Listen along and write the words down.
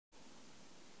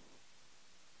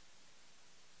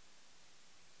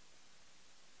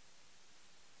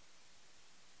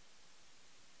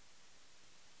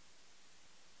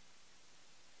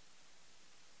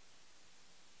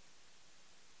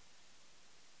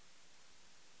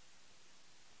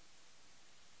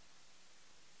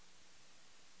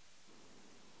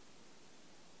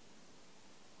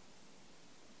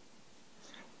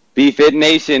BFit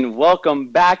Nation, welcome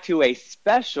back to a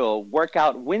special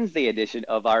Workout Wednesday edition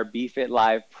of our BFit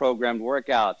Live programmed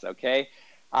workouts, okay?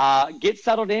 Get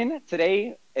settled in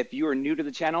today. If you are new to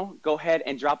the channel, go ahead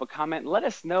and drop a comment. Let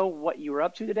us know what you were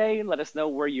up to today. Let us know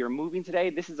where you're moving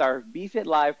today. This is our BFit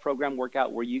Live program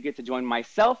workout where you get to join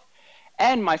myself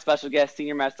and my special guest,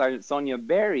 Senior Master Sergeant Sonja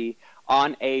Berry,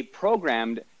 on a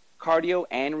programmed cardio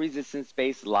and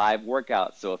resistance-based live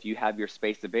workout. So if you have your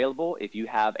space available, if you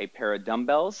have a pair of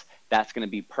dumbbells, that's going to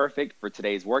be perfect for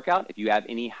today's workout. If you have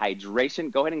any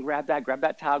hydration, go ahead and grab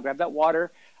that towel, grab that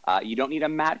water. You don't need a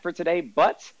mat for today,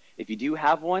 but if you do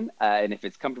have one, and if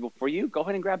it's comfortable for you, go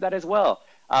ahead and grab that as well.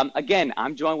 Again,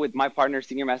 I'm joined with my partner,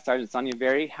 Senior Master Sergeant Sonja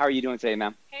Berry. How are you doing today,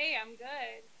 ma'am? Hey, I'm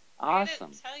good.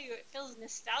 Awesome. I gotta tell you, it feels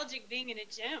nostalgic being in a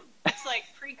gym. It's like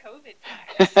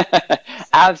pre-COVID.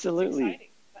 Absolutely.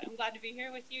 But I'm glad to be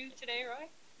here with you today, Roy.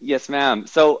 Yes, ma'am.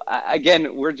 So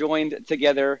again, we're joined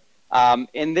together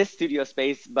in this studio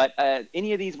space, but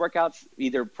any of these workouts,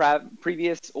 either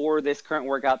previous or this current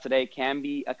workout today, can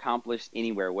be accomplished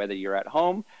anywhere, whether you're at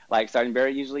home, like Sergeant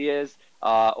Berry usually is,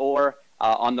 or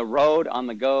on the road, on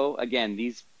the go. Again,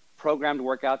 these programmed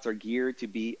workouts are geared to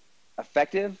be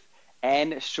effective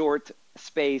and short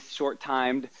space, short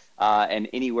timed, and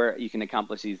anywhere you can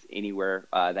accomplish these anywhere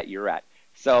that you're at.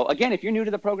 So again, if you're new to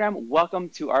the program, welcome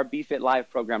to our BFit Live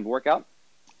programmed workout.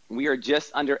 We are just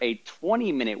under a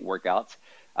 20-minute workout.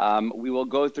 We will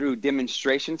go through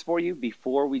demonstrations for you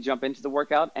before we jump into the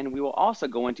workout, and we will also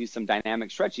go into some dynamic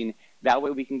stretching. That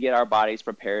way we can get our bodies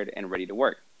prepared and ready to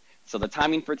work. So the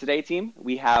timing for today, team,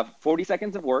 we have 40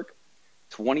 seconds of work,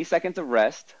 20 seconds of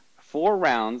rest, 4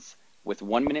 rounds with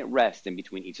 1 minute rest in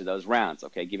between each of those rounds,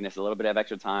 okay? Giving us a little bit of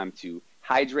extra time to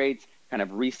hydrate, kind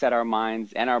of reset our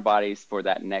minds and our bodies for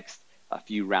that next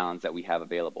few rounds that we have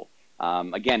available.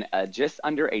 Again, just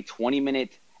under a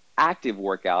 20-minute active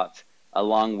workout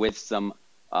along with some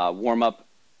warm-up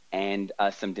and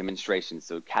some demonstrations.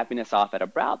 So capping us off at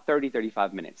about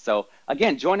 30-35 minutes. So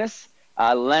again, join us.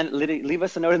 Leave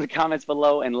us a note in the comments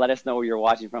below and let us know where you're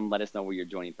watching from. Let us know where you're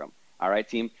joining from. All right,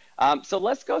 team. So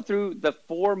let's go through the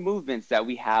 4 movements that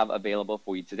we have available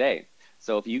for you today.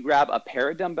 So if you grab a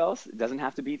pair of dumbbells, it doesn't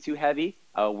have to be too heavy.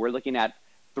 We're looking at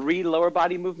 3 lower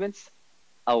body movements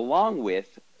along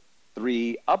with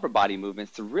 3 upper body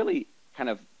movements to really kind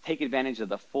of take advantage of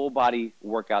the full body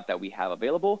workout that we have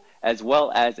available, as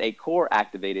well as a core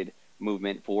activated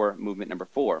movement for movement number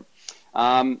 4.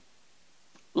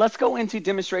 Let's go into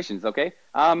demonstrations, okay?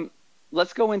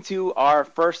 Let's go into our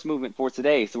first movement for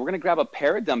today. So we're going to grab a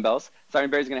pair of dumbbells. Sergeant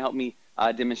Berry's going to help me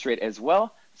demonstrate as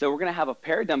well. So we're going to have a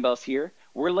pair of dumbbells here.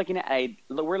 We're looking at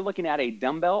a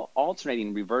dumbbell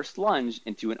alternating reverse lunge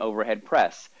into an overhead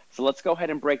press. So let's go ahead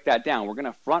and break that down. We're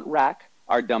going to front rack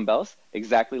our dumbbells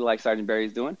exactly like Sergeant Berry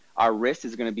is doing. Our wrist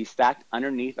is going to be stacked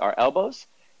underneath our elbows.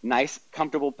 Nice,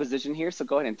 comfortable position here. So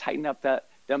go ahead and tighten up that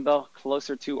dumbbell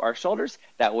closer to our shoulders.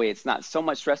 That way it's not so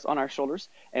much stress on our shoulders.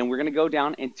 And we're going to go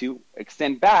down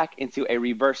extend back into a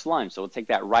reverse lunge. So we'll take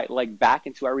that right leg back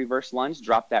into our reverse lunge,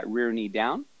 drop that rear knee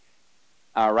down.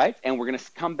 All right, and we're going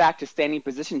to come back to standing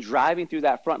position, driving through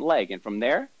that front leg. And from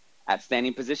there, at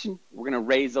standing position, we're going to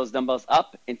raise those dumbbells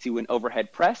up into an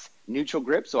overhead press, neutral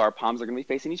grip, so our palms are going to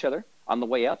be facing each other on the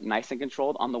way up, nice and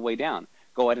controlled on the way down.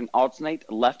 Go ahead and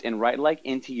alternate left and right leg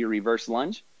into your reverse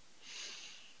lunge.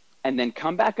 And then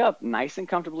come back up nice and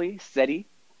comfortably, steady,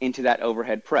 into that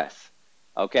overhead press.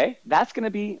 Okay, that's going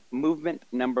to be movement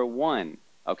number 1.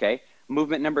 Okay,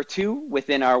 movement number 2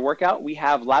 within our workout, we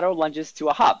have lateral lunges to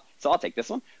a hop. So I'll take this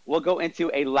one. We'll go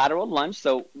into a lateral lunge.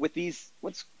 So with these,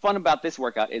 what's fun about this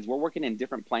workout is we're working in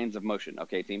different planes of motion,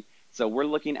 okay, team? So we're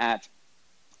looking at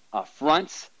a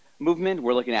front movement,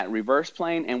 we're looking at reverse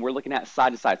plane, and we're looking at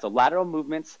side to side. So lateral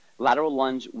movements, lateral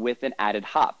lunge with an added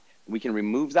hop. We can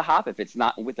remove the hop if it's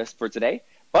not with us for today,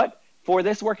 but for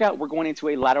this workout, we're going into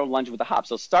a lateral lunge with a hop.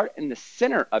 So start in the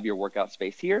center of your workout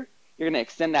space here. You're going to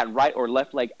extend that right or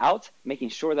left leg out, making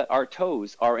sure that our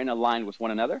toes are in a line with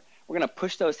one another. We're going to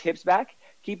push those hips back,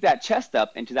 keep that chest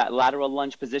up into that lateral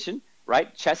lunge position,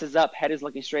 right? Chest is up, head is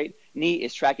looking straight, knee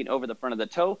is tracking over the front of the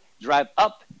toe, drive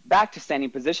up, back to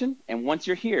standing position. And once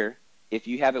you're here, if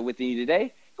you have it within you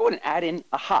today, go ahead and add in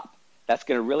a hop. That's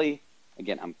going to really,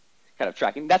 again, I'm kind of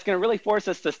tracking, that's going to really force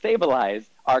us to stabilize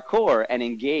our core and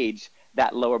engage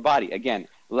that lower body. Again,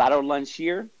 lateral lunge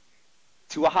here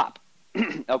to a hop.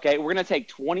 Okay, we're going to take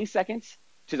 20 seconds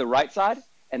to the right side,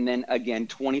 and then again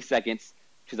 20 seconds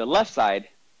to the left side,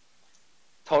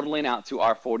 totaling out to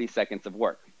our 40 seconds of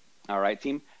work. All right,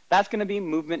 team, that's going to be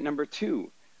movement number 2.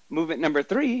 Movement number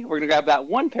 3, we're going to grab that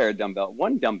one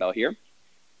dumbbell here.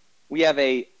 We have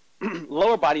a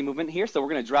lower body movement here, so we're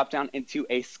going to drop down into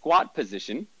a squat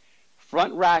position.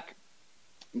 front rack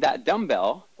that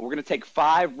dumbbell. We're going to take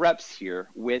 5 reps here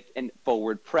with a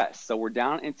forward press. So we're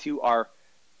down into our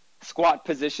squat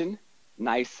position.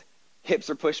 Nice hips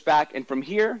are pushed back. And from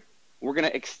here, we're going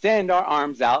to extend our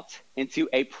arms out into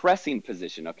a pressing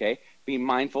position, okay? Be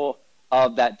mindful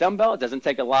of that dumbbell. It doesn't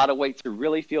take a lot of weight to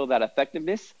really feel that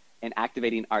effectiveness in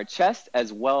activating our chest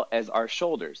as well as our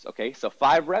shoulders, okay? So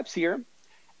 5 reps here.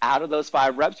 Out of those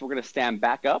 5 reps, we're going to stand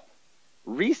back up,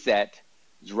 reset,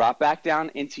 drop back down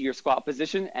into your squat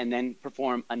position, and then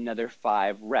perform another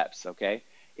 5 reps, okay?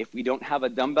 If we don't have a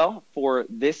dumbbell for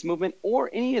this movement or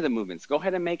any of the movements, go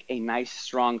ahead and make a nice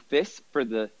strong fist for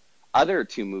the other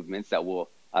 2 movements that we'll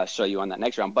show you on that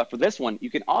next round. But for this one, you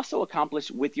can also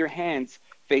accomplish with your hands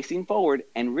facing forward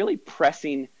and really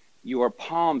pressing your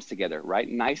palms together, right?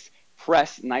 Nice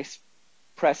press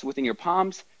within your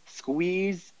palms,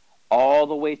 squeeze all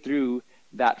the way through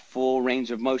that full range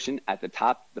of motion at the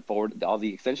top, the forward, all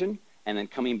the extension, and then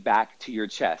coming back to your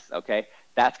chest, okay?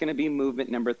 That's gonna be movement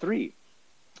number 3.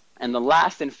 And the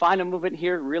last and final movement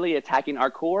here, really attacking our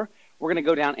core, we're gonna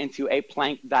go down into a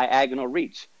plank diagonal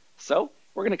reach. So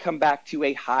we're gonna come back to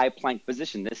a high plank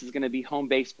position. This is gonna be home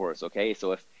base for us, okay?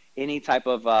 So if any type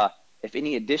of, if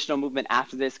any additional movement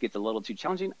after this gets a little too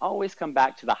challenging, always come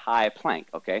back to the high plank,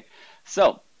 okay?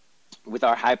 So with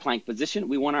our high plank position,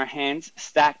 we want our hands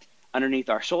stacked underneath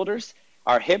our shoulders.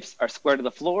 Our hips are square to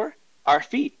the floor. Our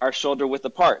feet are shoulder width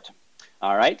apart.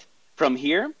 All right. From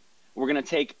here, we're going to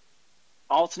take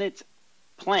alternate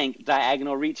plank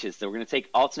diagonal reaches. So we're going to take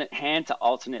alternate hand to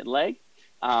alternate leg.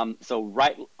 So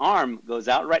right arm goes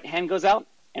out, right hand goes out,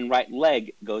 and right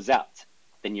leg goes out.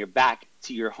 Then you're back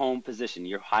to your home position,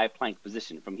 your high plank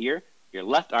position. From here, your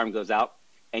left arm goes out,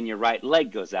 and your right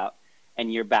leg goes out,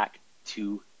 and you're back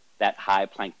to that high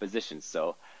plank position.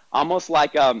 So almost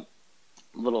like a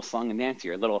little song and dance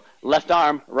here, a little left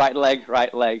arm, right leg,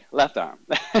 left arm.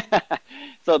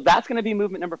 So that's going to be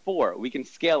movement number 4. We can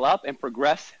scale up and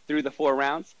progress through the 4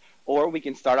 rounds, or we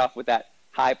can start off with that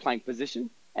high plank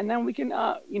position, and then we can,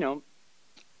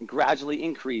 gradually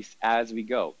increase as we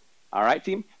go. All right,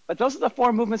 team? But those are the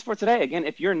 4 movements for today. Again,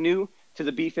 if you're new to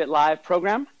the BFit Live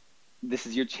program, this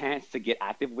is your chance to get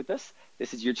active with us.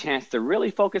 This is your chance to really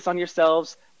focus on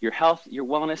yourselves, your health, your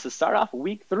wellness, to start off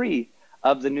week 3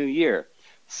 of the new year.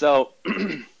 So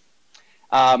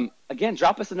again,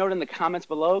 drop us a note in the comments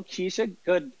below. Keisha,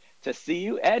 good to see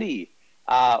you. Eddie,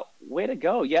 way to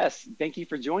go. Yes, thank you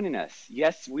for joining us.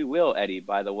 Yes, we will, Eddie,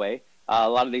 by the way. A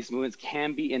lot of these movements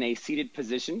can be in a seated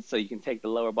position, so you can take the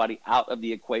lower body out of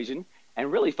the equation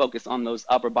and really focus on those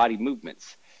upper body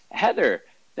movements. Heather,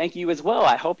 thank you as well.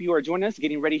 I hope you are joining us,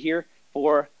 getting ready here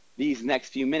for these next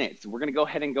few minutes. We're going to go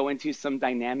ahead and go into some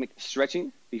dynamic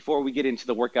stretching before we get into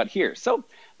the workout here. So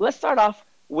let's start off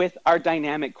with our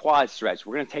dynamic quad stretch.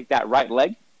 We're going to take that right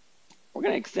leg. We're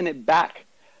going to extend it back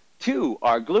to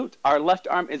our glute. Our left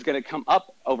arm is going to come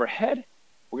up overhead.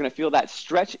 We're going to feel that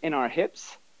stretch in our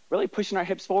hips, really pushing our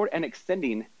hips forward and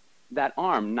extending that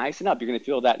arm nice and up. You're going to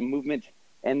feel that movement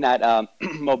and that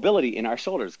mobility in our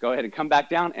shoulders. Go ahead and come back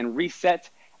down and reset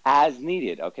as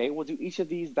needed, okay? We'll do each of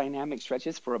these dynamic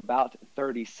stretches for about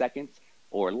 30 seconds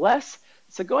or less.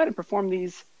 So go ahead and perform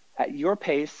these at your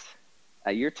pace,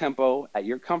 at your tempo, at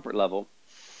your comfort level.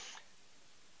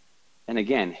 And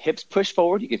again, hips push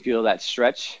forward. You can feel that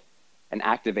stretch and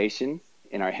activation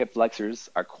in our hip flexors,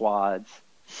 our quads,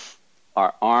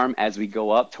 our arm as we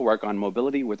go up to work on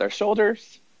mobility with our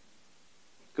shoulders.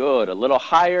 Good, a little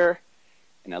higher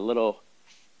and a little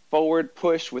forward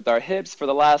push with our hips for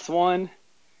the last one.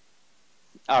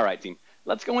 All right, team,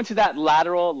 let's go into that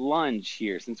lateral lunge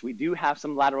here, since we do have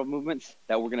some lateral movements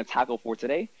that we're going to tackle for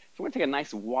today. So we're going to take a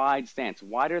nice wide stance,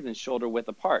 wider than shoulder width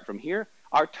apart. From here,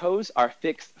 our toes are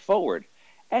fixed forward,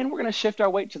 and we're going to shift our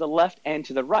weight to the left and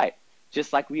to the right,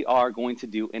 just like we are going to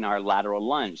do in our lateral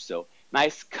lunge. So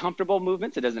nice, comfortable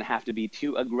movements. It doesn't have to be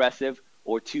too aggressive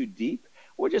or too deep.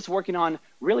 We're just working on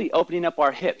really opening up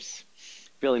our hips,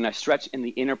 feeling a stretch in the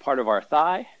inner part of our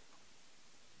thigh,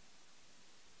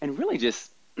 and really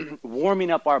just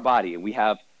warming up our body. We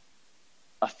have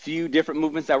a few different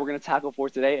movements that we're going to tackle for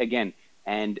today, again,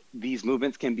 and these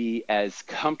movements can be as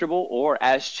comfortable or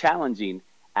as challenging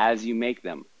as you make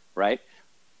them, right?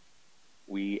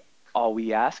 All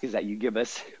we ask is that you give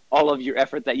us all of your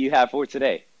effort that you have for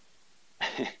today.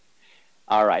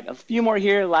 All right, a few more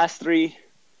here, last 3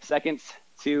 seconds,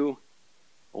 2,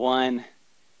 1.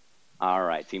 All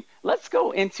right, team. Let's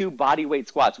go into body weight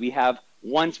squats. We have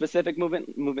one specific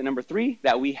movement, movement number 3,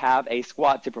 that we have a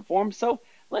squat to perform. So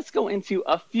let's go into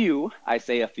a few, I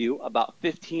say a few, about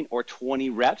 15 or 20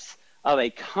 reps of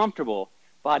a comfortable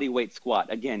body weight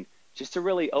squat. Again, just to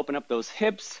really open up those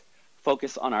hips,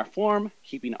 Focus on our form,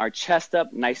 keeping our chest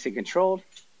up nice and controlled,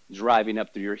 driving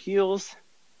up through your heels.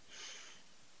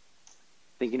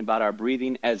 Thinking about our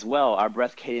breathing as well. Our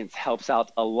breath cadence helps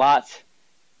out a lot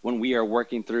when we are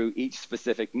working through each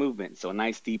specific movement. So a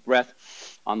nice deep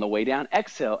breath on the way down.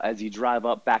 Exhale as you drive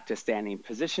up back to standing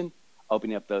position,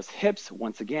 opening up those hips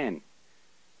once again.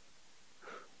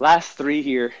 Last 3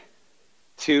 here,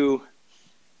 2,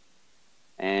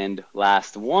 and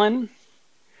last 1.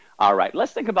 All right,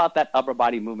 let's think about that upper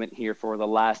body movement here for the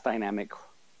last dynamic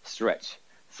stretch.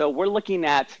 So we're looking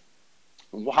at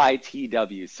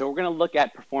YTW. So we're going to look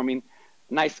at performing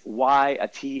a nice Y, a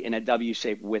T, and a W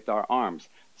shape with our arms.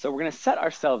 So we're going to set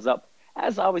ourselves up.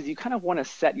 As always, you kind of want to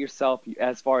set yourself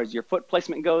as far as your foot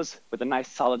placement goes with a nice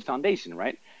solid foundation,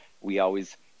 right? We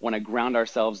always want to ground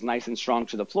ourselves nice and strong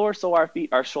to the floor so our feet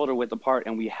are shoulder width apart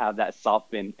and we have that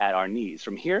soft bend at our knees.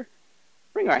 From here,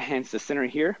 bring our hands to center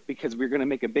here because we're going to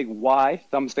make a big Y,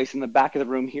 thumbs facing the back of the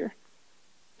room here.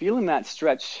 Feeling that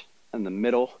stretch in the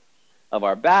middle of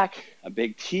our back, a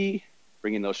big T,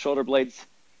 bringing those shoulder blades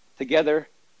together,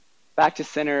 back to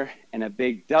center, and a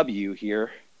big W here.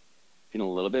 Feeling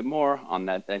a little bit more on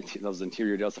those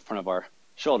interior delts in front of our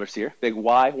shoulders here. Big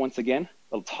Y once again,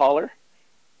 a little taller, a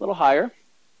little higher.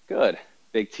 Good.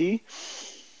 Big T.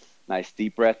 Nice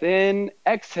deep breath in.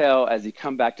 Exhale as you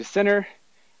come back to center.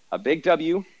 A big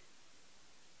W.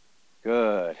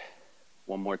 Good.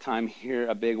 One more time here.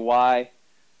 A big Y. A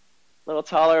little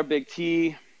taller, big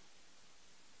T.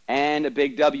 And a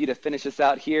big W to finish us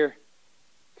out here.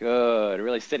 Good.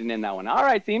 Really sitting in that one. All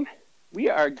right, team. We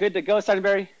are good to go. Sonja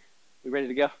Berry, we ready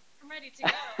to go? I'm ready to go.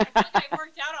 I feel like I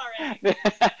worked out already.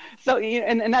 So,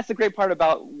 and that's the great part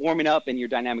about warming up and your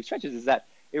dynamic stretches is that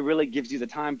it really gives you the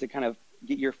time to kind of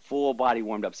get your full body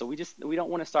warmed up. So we don't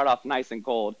want to start off nice and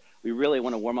cold. We really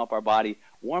want to warm up our body,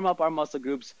 warm up our muscle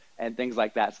groups and things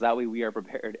like that. So that way we are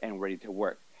prepared and ready to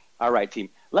work. All right, team.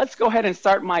 Let's go ahead and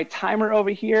start my timer over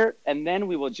here, and then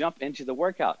we will jump into the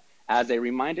workout. As a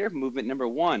reminder, movement number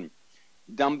 1,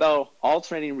 dumbbell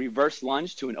alternating reverse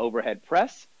lunge to an overhead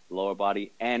press, lower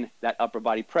body and that upper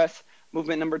body press.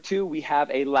 Movement number 2, we have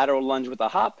a lateral lunge with a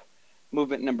hop.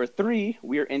 Movement number 3,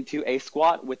 we are into a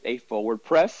squat with a forward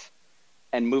press.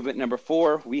 And movement number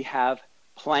 4, we have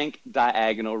plank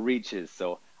diagonal reaches.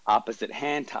 So opposite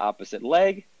hand to opposite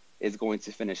leg is going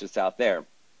to finish us out there.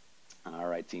 All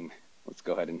right, team, let's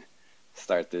go ahead and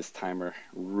start this timer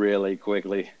really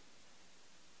quickly.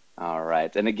 All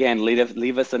right, and again,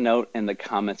 leave us a note in the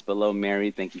comments below.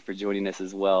 Mary, thank you for joining us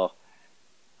as well.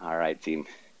 All right, team,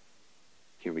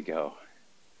 here we go.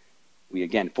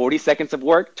 Again, 40 seconds of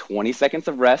work, 20 seconds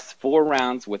of rest, 4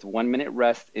 rounds with 1 minute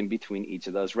rest in between each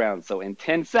of those rounds. So in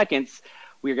 10 seconds,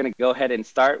 we're going to go ahead and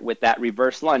start with that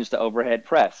reverse lunge to overhead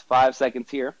press. 5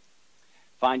 seconds here.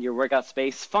 Find your workout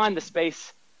space. Find the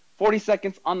space. 40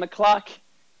 seconds on the clock.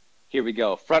 Here we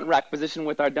go. Front rack position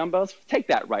with our dumbbells. Take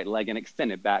that right leg and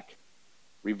extend it back.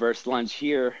 Reverse lunge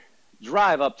here.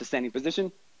 Drive up to standing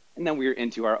position. And then we're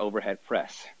into our overhead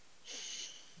press.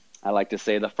 I like to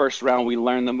say the first round we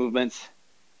learn the movements,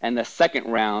 and the second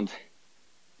round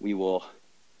we will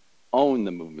own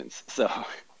the movements. So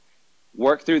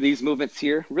work through these movements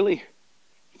here, really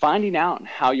finding out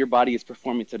how your body is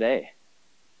performing today.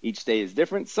 Each day is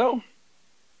different, so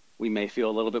we may feel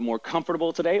a little bit more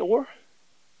comfortable today or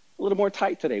a little more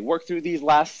tight today. Work through these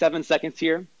last 7 seconds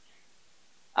here.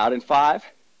 Out in 5,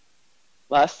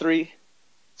 last 3,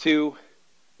 2,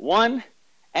 1,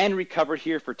 and recover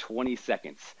here for 20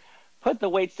 seconds. Put the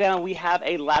weights down. We have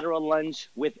a lateral lunge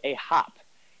with a hop.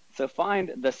 So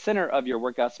find the center of your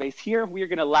workout space here. We are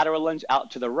going to lateral lunge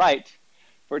out to the right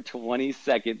for 20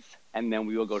 seconds, and then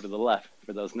we will go to the left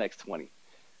for those next 20.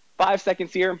 5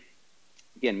 seconds here.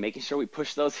 Again, making sure we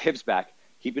push those hips back,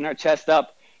 keeping our chest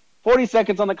up. 40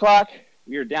 seconds on the clock.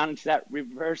 We are down into that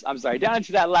down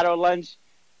into that lateral lunge,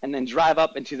 and then drive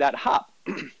up into that hop.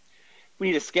 We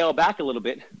need to scale back a little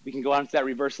bit. We can go out into that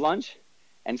reverse lunge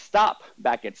and stop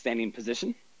back at standing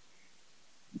position,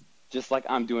 just like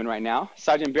I'm doing right now.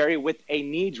 Sonja Berry with a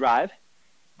knee drive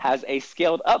has a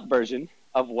scaled up version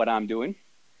of what I'm doing.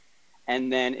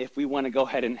 And then if we want to go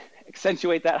ahead and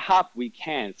accentuate that hop, we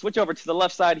can. Switch over to the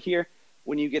left side here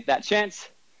when you get that chance.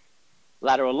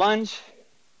 Lateral lunge.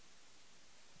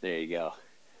 There you go.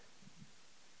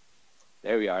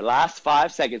 There we are. Last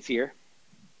 5 seconds here.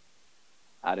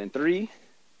 Out in 3,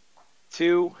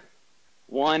 2,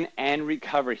 1, and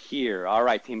recover here. All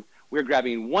right, team. We're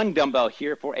grabbing 1 dumbbell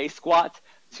here for a squat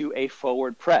to a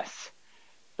forward press.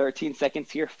 13 seconds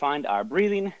here. Find our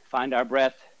breathing, find our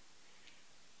breath.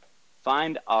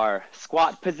 Find our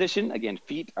squat position. Again,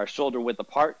 feet are shoulder width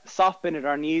apart. Soft bend at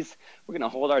our knees. We're going to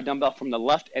hold our dumbbell from the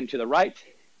left and to the right.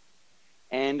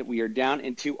 and we are down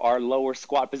into our lower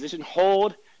squat position.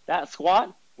 Hold that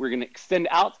squat. We're going to extend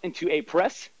out into a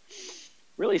press,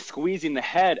 really squeezing the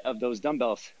head of those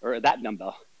dumbbells, or that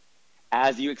dumbbell,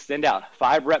 as you extend out.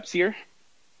 5 reps here.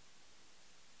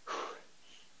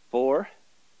 4.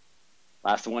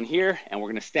 Last one here, and we're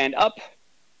going to stand up.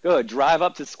 Good. Drive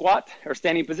up to squat or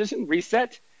standing position.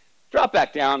 Reset. Drop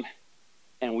back down,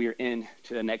 and we are in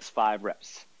to the next 5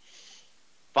 reps.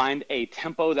 Find a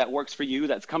tempo that works for you,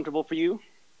 that's comfortable for you.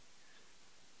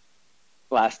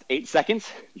 Last 8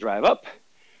 seconds. Drive up.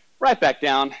 Right back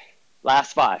down.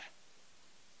 Last 5.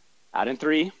 Out in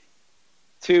 3,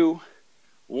 2,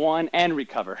 1, and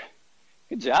recover.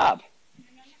 Good job.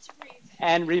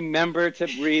 And remember to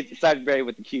breathe. Sonja Berry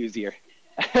with the cues here.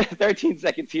 13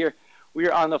 seconds here. We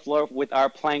are on the floor with our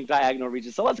plank diagonal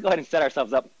reaches. So let's go ahead and set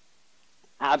ourselves up.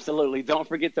 Absolutely. Don't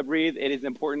forget to breathe. It is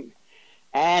important.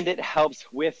 And it helps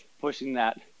with pushing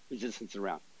that resistance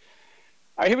around.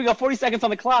 All right, here we go. 40 seconds on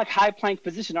the clock. High plank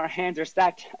position. Our hands are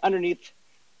stacked underneath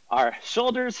our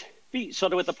shoulders, feet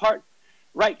shoulder width apart.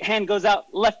 Right hand goes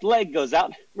out, left leg goes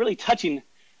out, really touching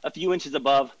a few inches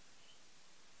above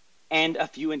and a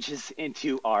few inches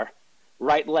into our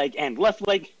right leg and left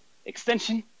leg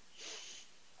extension.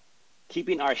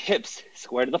 Keeping our hips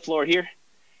square to the floor here.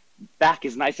 Back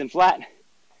is nice and flat.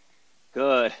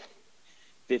 Good.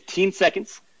 15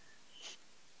 seconds.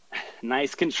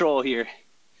 Nice control here.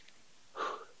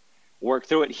 Work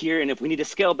through it here, and if we need to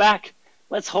scale back,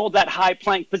 let's hold that high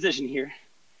plank position here.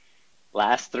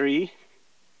 Last 3,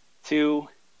 2,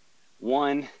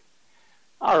 1.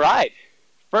 All right.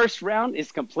 First round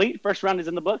is complete. First round is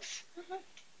in the books.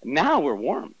 Now we're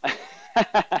warm.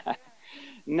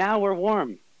 Now we're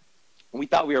warm. We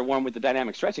thought we were warm with the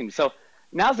dynamic stretching. So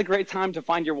now's a great time to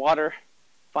find your water,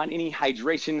 find any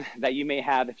hydration that you may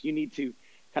have. If you need to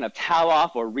kind of towel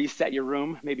off or reset your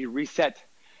room, maybe reset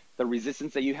the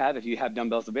resistance that you have if you have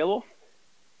dumbbells available.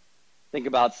 Think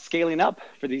about scaling up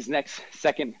for these next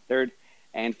 2nd, 3rd,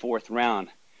 and 4th round.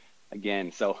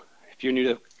 Again, so if you're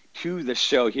new to the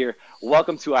show here,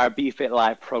 welcome to our BeFit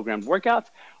Live programmed workout.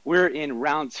 We're in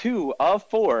round 2 of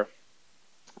 4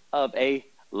 of a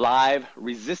live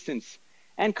resistance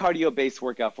and cardio-based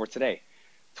workout for today.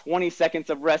 20 seconds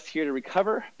of rest here to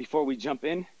recover before we jump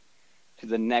in to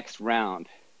the next round.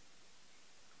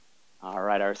 All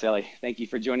right, Araceli, thank you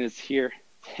for joining us here.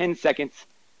 10 seconds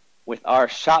with our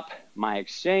Shop My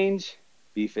Exchange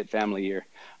BeFit family here.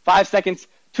 5 seconds,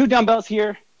 2 dumbbells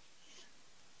here.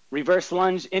 Reverse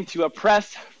lunge into a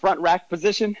press, front rack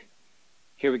position.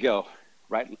 Here we go.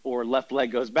 Right or left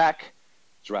leg goes back.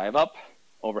 Drive up,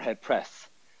 overhead press.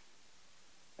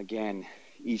 Again,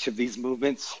 each of these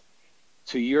movements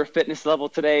to your fitness level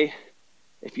today.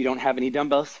 If you don't have any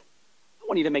dumbbells, I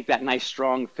want you to make that nice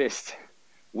strong fist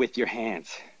with your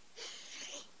hands.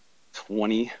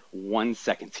 21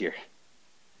 seconds here.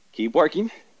 Keep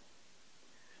working.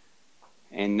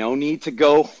 And no need to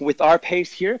go with our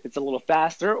pace here. If it's a little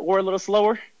faster or a little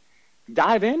slower,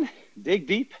 dive in, dig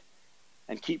deep,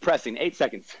 and keep pressing. 8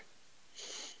 seconds.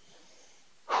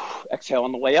 Exhale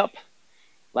on the way up.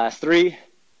 Last 3,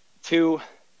 2,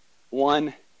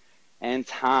 1, and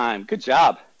time. Good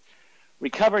job.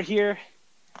 Recover here.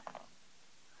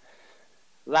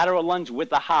 Lateral lunge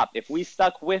with a hop. If we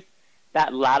stuck with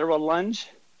that lateral lunge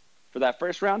for that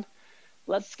first round,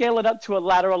 let's scale it up to a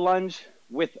lateral lunge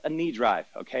with a knee drive,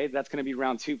 okay? That's going to be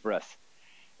round 2 for us.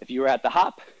 If you were at the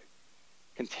hop,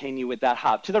 continue with that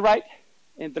hop. To the right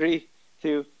in 3,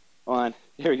 2, 1.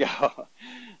 Here we go.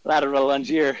 Lateral lunge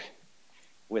here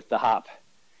with the hop.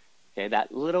 Okay,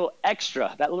 that little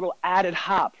extra, that little added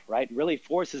hop, right, really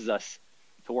forces us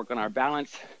to work on our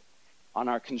balance, on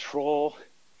our control,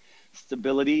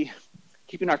 stability,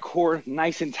 keeping our core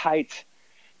nice and tight.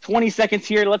 20 seconds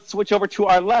here. Let's switch over to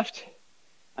our left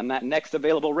on that next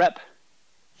available rep.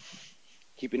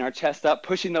 Keeping our chest up,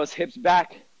 pushing those hips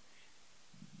back.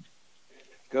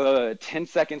 Good. 10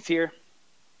 seconds here.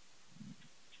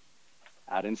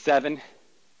 Out in 7.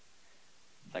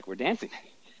 It's like we're dancing.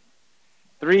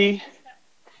 3,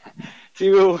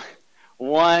 2,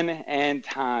 1, and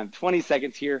time. 20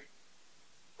 seconds here.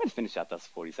 I'm going to finish out those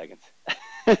 40 seconds.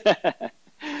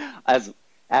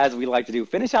 As we like to do,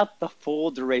 finish out the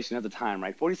full duration of the time,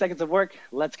 right? 40 seconds of work.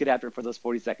 Let's get after it for those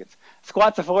 40 seconds.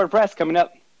 Squats to forward press coming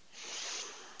up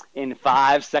in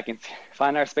 5 seconds.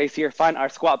 Find our space here. Find our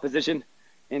squat position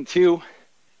in 2,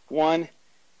 1.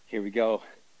 Here we go.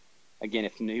 Again,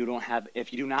 if you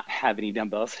do not have any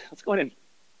dumbbells, let's go ahead and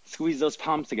squeeze those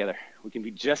palms together. We can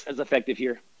be just as effective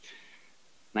here.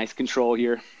 Nice control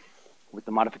here with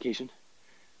the modification.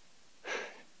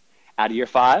 Out of your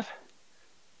 5.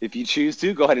 If you choose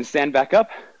to, go ahead and stand back up,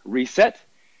 reset,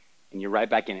 and you're right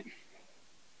back in it.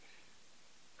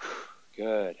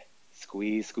 Good.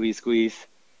 Squeeze, squeeze, squeeze.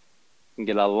 You can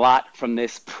get a lot from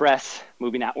this press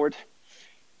moving outward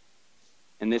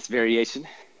in this variation.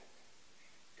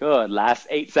 Good. Last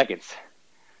 8 seconds.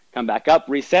 Come back up,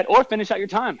 reset, or finish out your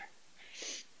time.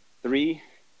 3,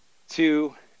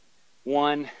 2,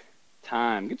 1,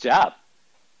 time. Good job.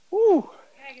 Woo.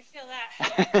 Yeah, I can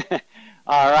feel that.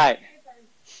 All right.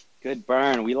 Good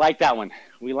burn. We like that one.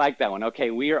 We like that one. Okay,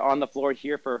 we are on the floor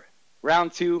here for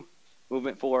round 2,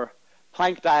 movement 4,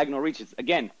 plank diagonal reaches.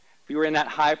 Again, if we were in that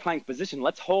high plank position,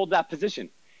 let's hold that position.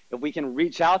 If we can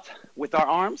reach out with our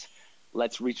arms,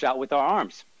 let's reach out with our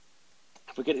arms.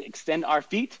 If we could extend our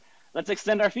feet, let's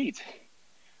extend our feet.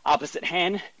 Opposite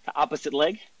hand to opposite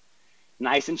leg.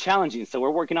 Nice and challenging. So we're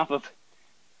working off of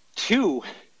 2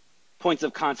 points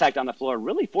of contact on the floor,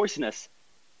 really forcing us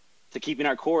to keeping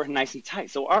our core nice and tight.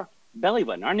 So our belly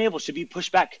button, our navel should be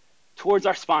pushed back towards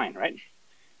our spine, right?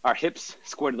 Our hips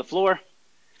square to the floor.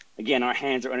 Again, our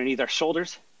hands are underneath our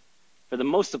shoulders for the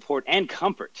most support and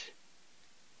comfort.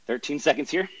 13 seconds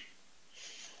here.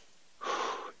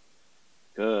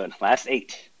 Good. Last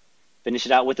 8. Finish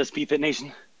it out with us, BFit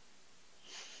Nation.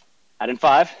 Out in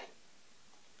 5.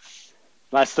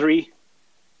 Last 3,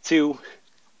 2,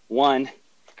 1,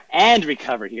 and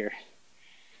recover here.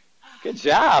 Good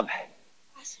job.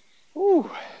 Awesome.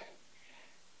 Woo.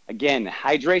 Again,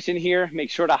 hydration here. Make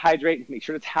sure to hydrate. Make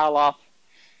sure to towel off.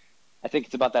 I think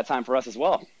it's about that time for us as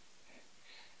well.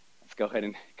 Let's go ahead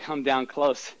and come down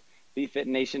close. BFit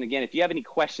Nation. Again, if you have any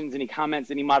questions, any comments,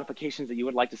 any modifications that you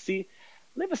would like to see,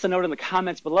 leave us a note in the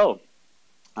comments below.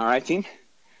 All right, team.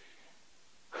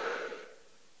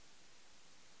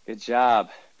 Good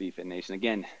job, BFit Nation.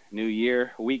 Again, new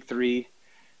year, week 3.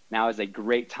 Now is a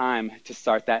great time to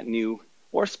start that new,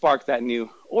 or spark that new,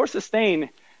 or sustain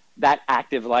that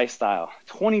active lifestyle.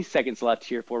 20 seconds left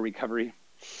here for recovery.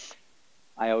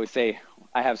 I always say,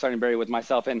 I have Sonja Berry with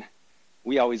myself, and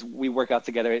we work out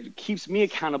together. It keeps me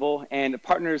accountable, and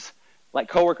partners like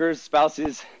coworkers,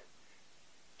 spouses,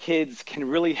 kids can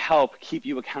really help keep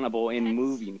you accountable in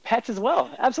moving. Pets as well,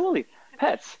 absolutely,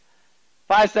 pets.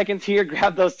 5 seconds here,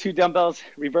 grab those 2 dumbbells,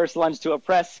 reverse lunge to a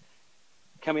press.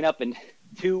 Coming up in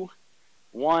 2,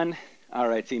 1. All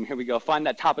right, team, here we go. Find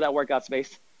that top of that workout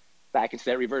space. Back into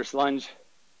that reverse lunge.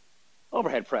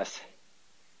 Overhead press.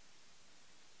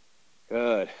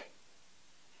 Good.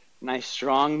 Nice,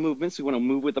 strong movements. We want to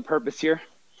move with a purpose here.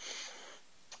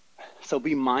 So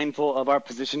be mindful of our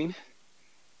positioning.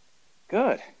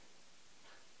 Good.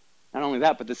 Not only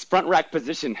that, but this front rack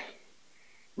position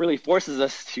really forces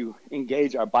us to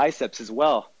engage our biceps as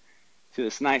well to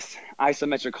this nice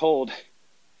isometric hold.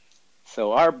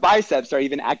 So our biceps are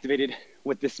even activated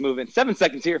with this movement. 7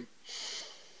 seconds here.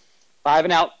 5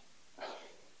 and out.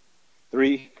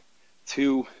 3,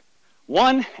 2,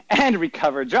 1, and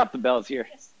recover. Drop the bells here.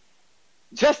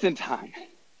 Just in time.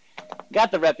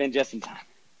 Got the rep in just in time.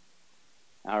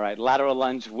 All right, lateral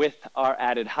lunge with our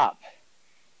added hop.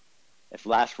 If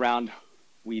last round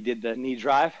we did the knee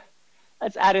drive,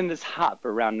 let's add in this hop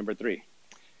for round number 3.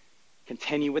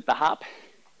 Continue with the hop.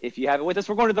 If you have it with us,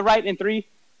 we're going to the right in 3,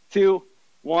 2,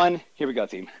 1. Here we go,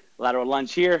 team. Lateral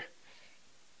lunge here.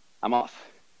 I'm off.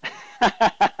 I'm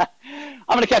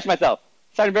going to catch myself.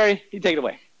 Sonja Berry, you take it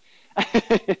away.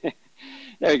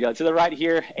 There we go. To the right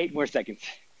here, 8 more seconds.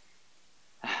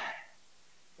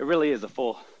 It really is a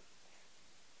full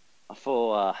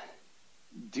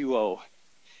duo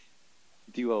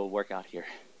workout here.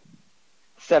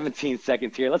 17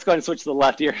 seconds here. Let's go ahead and switch to the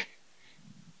left here.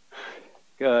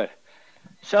 Good.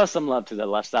 Show some love to the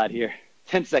left side here.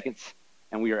 10 seconds,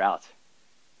 and we are out.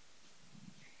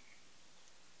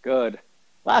 Good.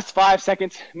 Last 5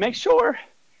 seconds. Make sure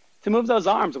to move those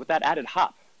arms with that added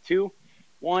hop. 2,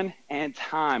 1, and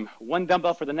time. 1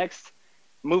 dumbbell for the next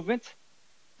movement.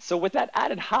 So with that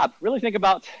added hop, really think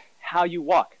about how you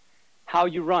walk, how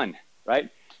you run, right?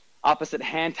 Opposite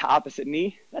hand to opposite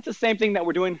knee. That's the same thing that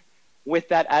we're doing with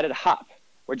that added hop.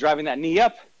 We're driving that knee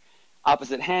up,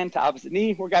 opposite hand to opposite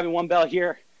knee. We're grabbing 1 bell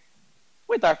here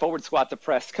with our forward squat to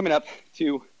press. Coming up,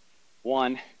 2,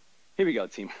 1. Here we go,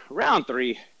 team. Round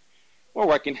 3. We're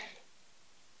working,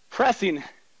 pressing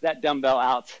that dumbbell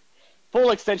out.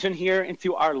 Full extension here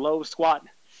into our low squat,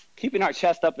 keeping our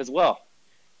chest up as well.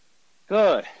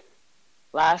 Good.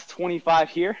 Last 25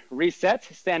 here. Reset,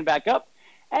 stand back up,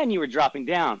 and you are dropping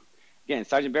down. Again,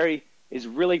 Sonja Berry is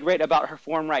really great about her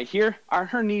form right here.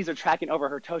 Her knees are tracking over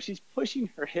her toes. She's pushing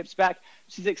her hips back.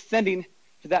 She's extending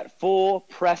to that full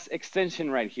press extension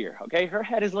right here, okay? Her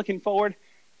head is looking forward.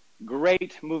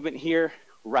 Great movement here.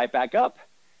 Right back up.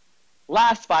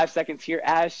 Last 5 seconds here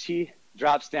as she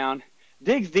drops down.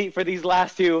 Digs deep for these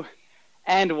last 2.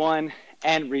 and 1,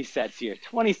 and resets here.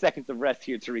 20 seconds of rest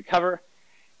here to recover,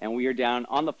 and we are down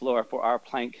on the floor for our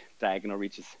plank diagonal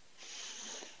reaches.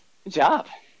 Good job.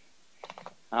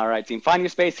 All right, team, find your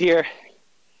space here.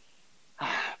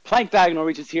 Plank diagonal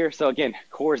reaches here. So again,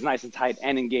 core is nice and tight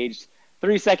and engaged.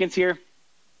 3 seconds here.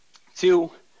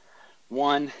 2,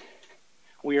 1.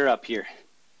 We are up here.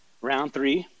 Round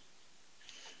 3.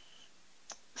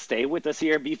 Stay with us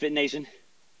here, BFit Nation.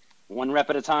 1 rep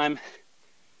at a time.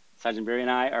 Sergeant Berry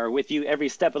and I are with you every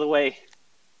step of the way.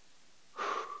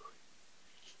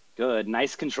 Good,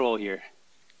 nice control here.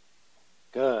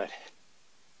 Good.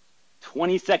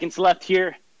 20 seconds left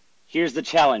here. Here's the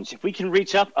challenge. If we can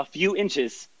reach up a few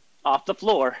inches off the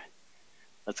floor,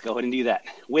 let's go ahead and do that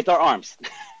with our arms.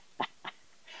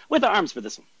 With our arms for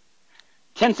this one.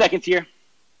 10 seconds here.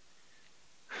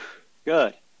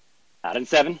 Good. Out in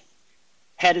 7.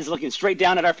 Head is looking straight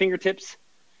down at our fingertips.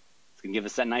 It's going to give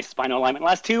us that nice spinal alignment.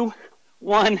 Last 2,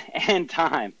 1, and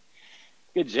time.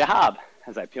 Good job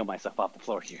as I peel myself off the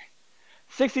floor here.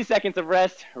 60 seconds of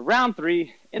rest, round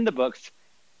 3 in the books,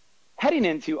 heading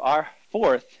into our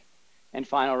 4th and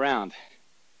final round.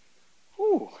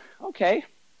 Whew, okay.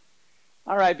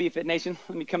 All right, BFit Nation,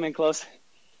 let me come in close.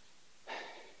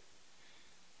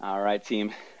 All right,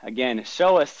 team. Again,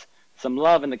 show us some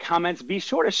love in the comments. Be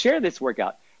sure to share this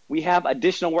workout. We have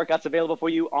additional workouts available for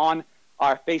you on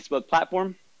our Facebook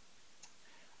platform.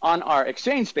 On our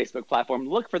Exchange Facebook platform,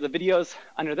 look for the videos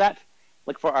under that.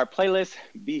 Look for our playlist,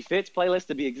 BFit playlist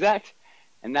to be exact,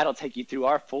 and that'll take you through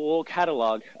our full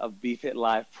catalog of BFit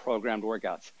Live programmed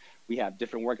workouts. We have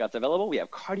different workouts available. We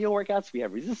have cardio workouts. We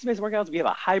have resistance-based workouts. We have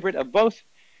a hybrid of both.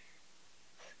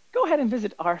 Go ahead and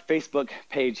visit our Facebook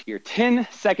page here. 10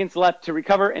 seconds left to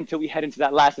recover until we head into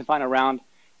that last and final round,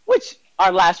 which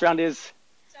our last round is.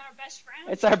 It's our best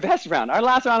round. It's our best round. Our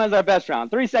last round is our best round.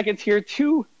 3 seconds here,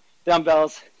 2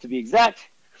 dumbbells to be exact.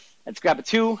 Let's grab a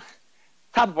 2.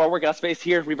 Top of our workout space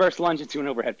here, reverse lunge into an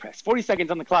overhead press. 40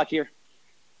 seconds on the clock here.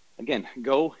 Again,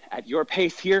 go at your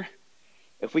pace here.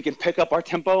 If we can pick up our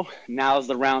tempo, now's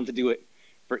the round to do it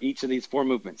for each of these 4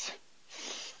 movements.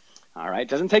 All right,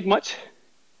 doesn't take much.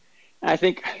 And I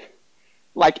think,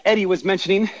 like Eddie was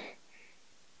mentioning,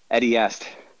 Eddie asked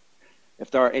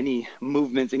if there are any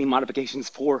movements, any modifications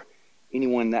for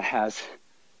anyone that has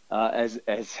as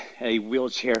a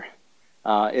wheelchair,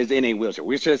 is in a wheelchair.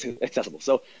 Wheelchair is accessible.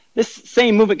 So this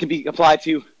same movement can be applied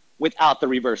to without the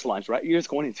reverse lunge, right? You're just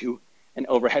going into an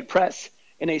overhead press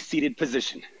in a seated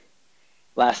position.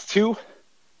 Last 2,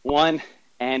 1,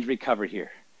 and recover here.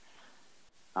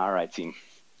 All right, team.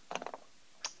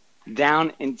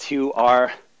 Down into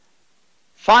our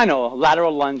final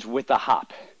lateral lunge with the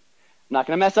hop. I'm not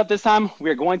going to mess up this time. We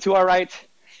are going to our right,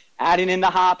 adding in the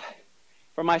hop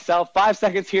for myself. 5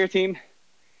 seconds here, team.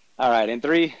 All right, in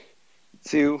 3,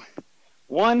 2,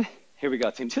 1. Here we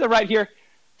go, team. To the right here,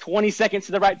 20 seconds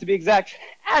to the right to be exact.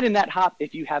 Add in that hop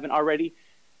if you haven't already.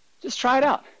 Just try it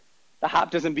out. The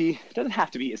hop doesn't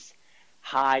have to be as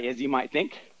high as you might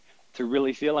think to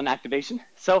really feel an activation.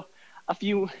 So a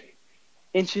few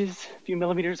inches, a few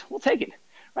millimeters, we'll take it,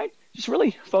 right? Just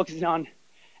really focusing on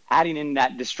adding in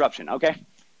that disruption, okay?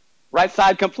 Right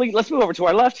side complete. Let's move over to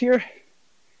our left here.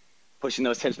 Pushing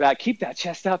those hips back. Keep that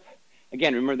chest up.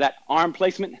 Again, remember that arm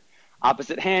placement,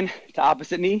 opposite hand to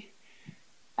opposite knee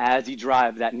as you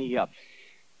drive that knee up.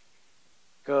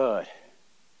 Good.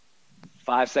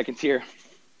 5 seconds here.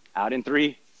 Out in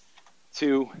 3,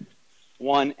 2,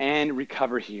 1, and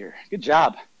recover here. Good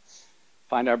job.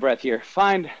 Find our breath here.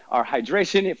 Find our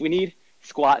hydration if we need.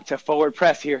 Squat to forward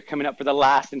press here, coming up for the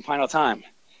last and final time.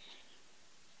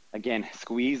 Again,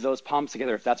 squeeze those palms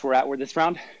together. If that's where we're at with this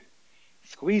round,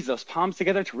 squeeze those palms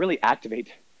together to really activate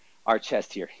our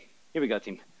chest here. Here we go,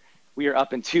 team. We are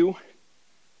up in 2,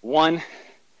 1,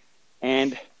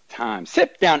 and time.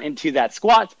 Sit down into that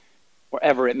squat,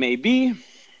 wherever it may be,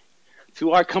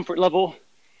 to our comfort level,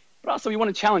 but also we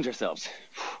want to challenge ourselves.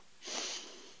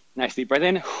 Nice deep breath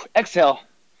in. Exhale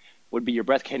would be your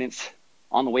breath cadence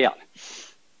on the way out.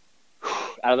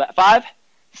 Out of that 5,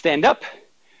 stand up.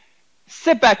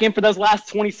 Sit back in for those last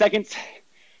 20 seconds.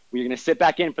 We're going to sit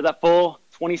back in for that full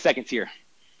 20 seconds here.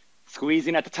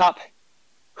 Squeezing at the top.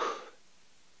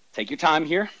 Take your time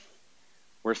here.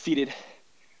 We're seated.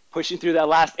 Pushing through that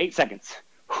last 8 seconds.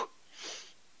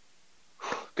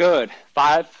 Good.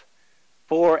 5,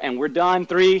 4, and we're done.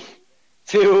 3,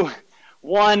 2,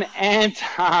 1, and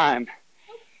time.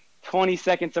 20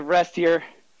 seconds of rest here.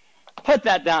 Put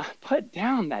that down. Put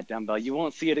down that dumbbell. You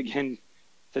won't see it again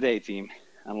today, team,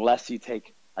 unless you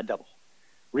take a double.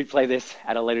 Replay this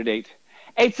at a later date.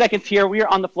 8 seconds here. We are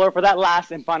on the floor for that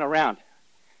last and final round.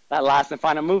 That last and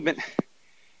final movement.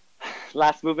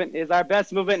 Last movement is our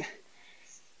best movement.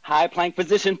 High plank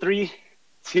position, 3,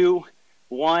 2,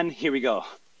 1. Here we go.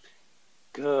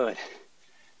 Good.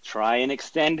 Try and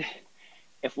extend.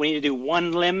 If we need to do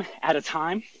one limb at a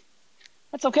time,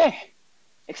 that's okay.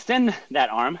 Extend that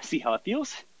arm, see how it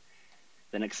feels.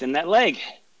 Then extend that leg,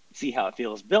 see how it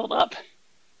feels. Build up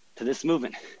to this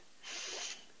movement.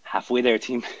 Halfway there,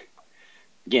 team.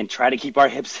 Again, try to keep our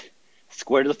hips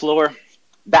square to the floor.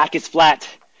 Back is flat.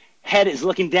 Head is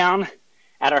looking down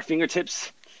at our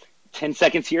fingertips. 10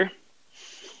 seconds here.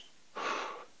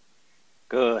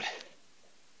 Good.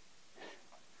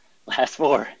 Last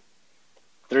 4,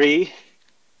 3,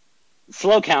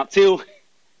 slow count, 2,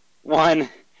 1,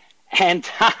 and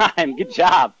time. Good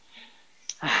job.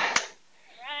 All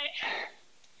right.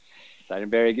 Sonja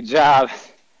Berry, good job.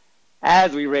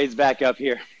 As we raise back up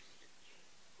here.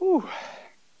 Whew.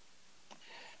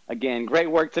 Again,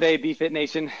 great work today, BFit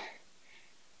Nation.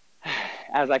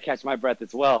 As I catch my breath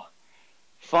as well.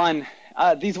 Fun.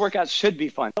 These workouts should be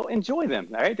fun. So enjoy them,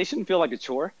 all right? They shouldn't feel like a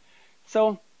chore.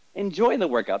 So enjoy the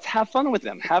workouts. Have fun with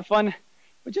them. Have fun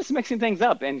with just mixing things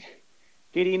up and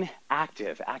getting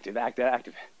active,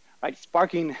 right?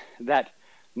 Sparking that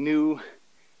new,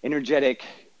 energetic,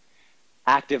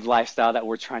 active lifestyle that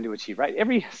we're trying to achieve, right?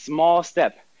 Every small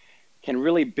step can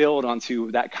really build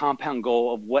onto that compound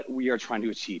goal of what we are trying to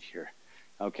achieve here,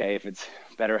 okay? If it's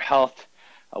better health,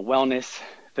 wellness,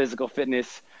 physical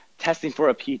fitness, testing for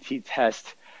a PT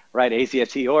test, right?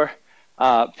 ACFT or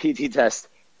PT test.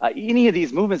 Any of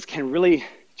these movements can really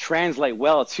translate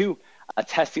well to a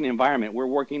testing environment. We're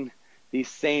working these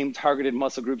same targeted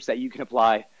muscle groups that you can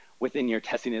apply within your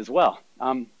testing as well.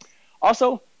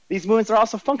 Also, these movements are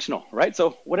also functional, right?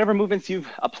 So whatever movements you've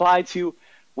applied to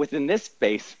within this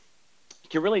space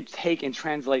can really take and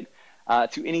translate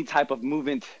to any type of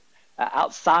movement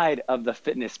outside of the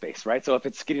fitness space, right? So if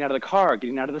it's getting out of the car,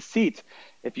 getting out of the seat,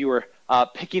 if you were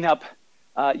picking up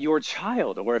your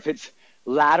child, or if it's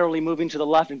laterally moving to the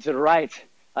left and to the right,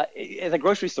 at the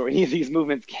grocery store, any of these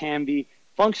movements can be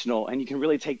functional, and you can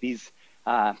really take these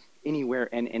anywhere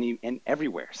and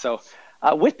everywhere. So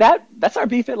with that, that's our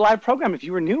BFit Live program. If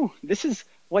you were new, this is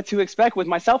what to expect with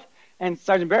myself and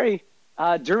Sonja Berry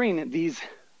during these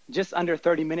just under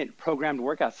 30-minute programmed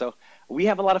workouts. So we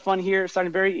have a lot of fun here.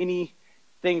 Sonja Berry,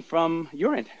 anything from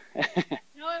your end?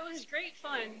 No, it was great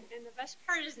fun. And the best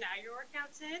part is now your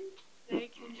workout's in. Now you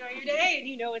can enjoy your day and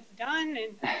you know it's done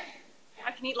and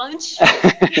I can eat lunch.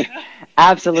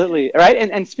 Absolutely. Right.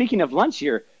 And speaking of lunch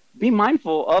here, be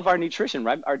mindful of our nutrition,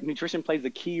 right? Our nutrition plays a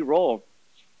key role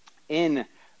in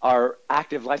our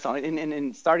active lifestyle and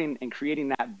in starting and creating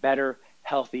that better,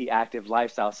 healthy, active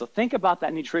lifestyle. So think about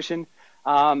that nutrition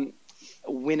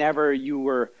whenever you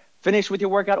were finished with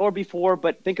your workout or before,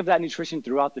 but think of that nutrition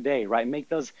throughout the day, right? Make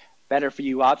those better for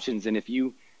you options. And if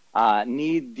you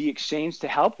need the exchange to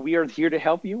help, we are here to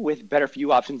help you with better for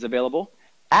you options available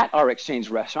at our exchange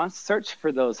restaurants. Search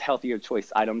for those healthier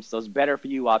choice items, those better for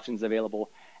you options available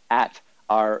at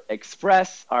our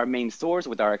Express, our main stores.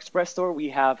 With our Express store, we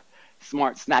have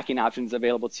smart snacking options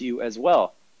available to you as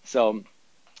well. So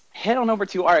head on over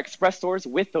to our Express stores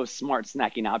with those smart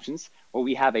snacking options, where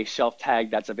we have a shelf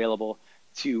tag that's available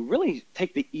to really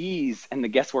take the ease and the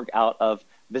guesswork out of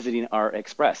visiting our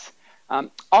Express.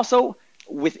 Also,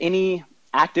 with any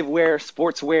activewear,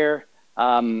 sportswear,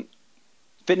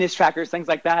 fitness trackers, things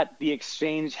like that, the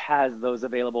exchange has those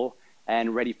available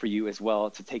and ready for you as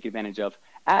well to take advantage of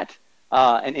at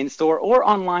an in-store or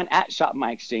online at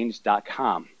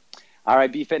shopmyexchange.com. All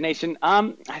right, BFit Nation,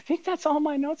 I think that's all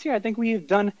my notes here. I think we've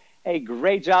done a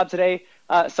great job today.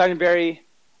 Sonja Berry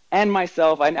and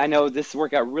myself, I know this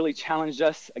workout really challenged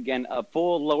us. Again, a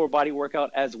full lower body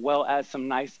workout as well as some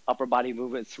nice upper body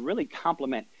movements to really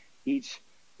complement each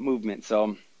movement.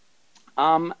 So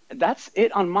that's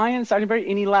it on my end. Sonja Berry,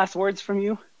 any last words from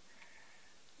you?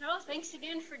 No, thanks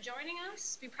again for joining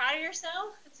us. Be proud of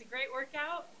yourself. It's a great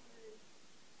workout.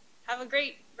 Have a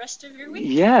great rest of your week.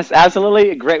 Yes, absolutely.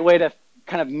 A great way to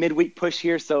kind of midweek push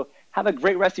here. So have a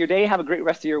great rest of your day. Have a great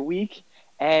rest of your week.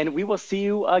 And we will see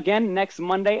you again next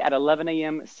Monday at 11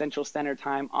 a.m. Central Standard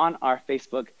Time on our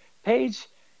Facebook page.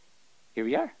 Here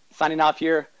we are. Signing off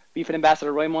here, BFit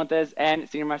Ambassador Roy Montez and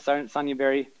Senior Master Sergeant Sonja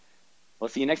Berry. We'll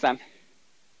see you next time.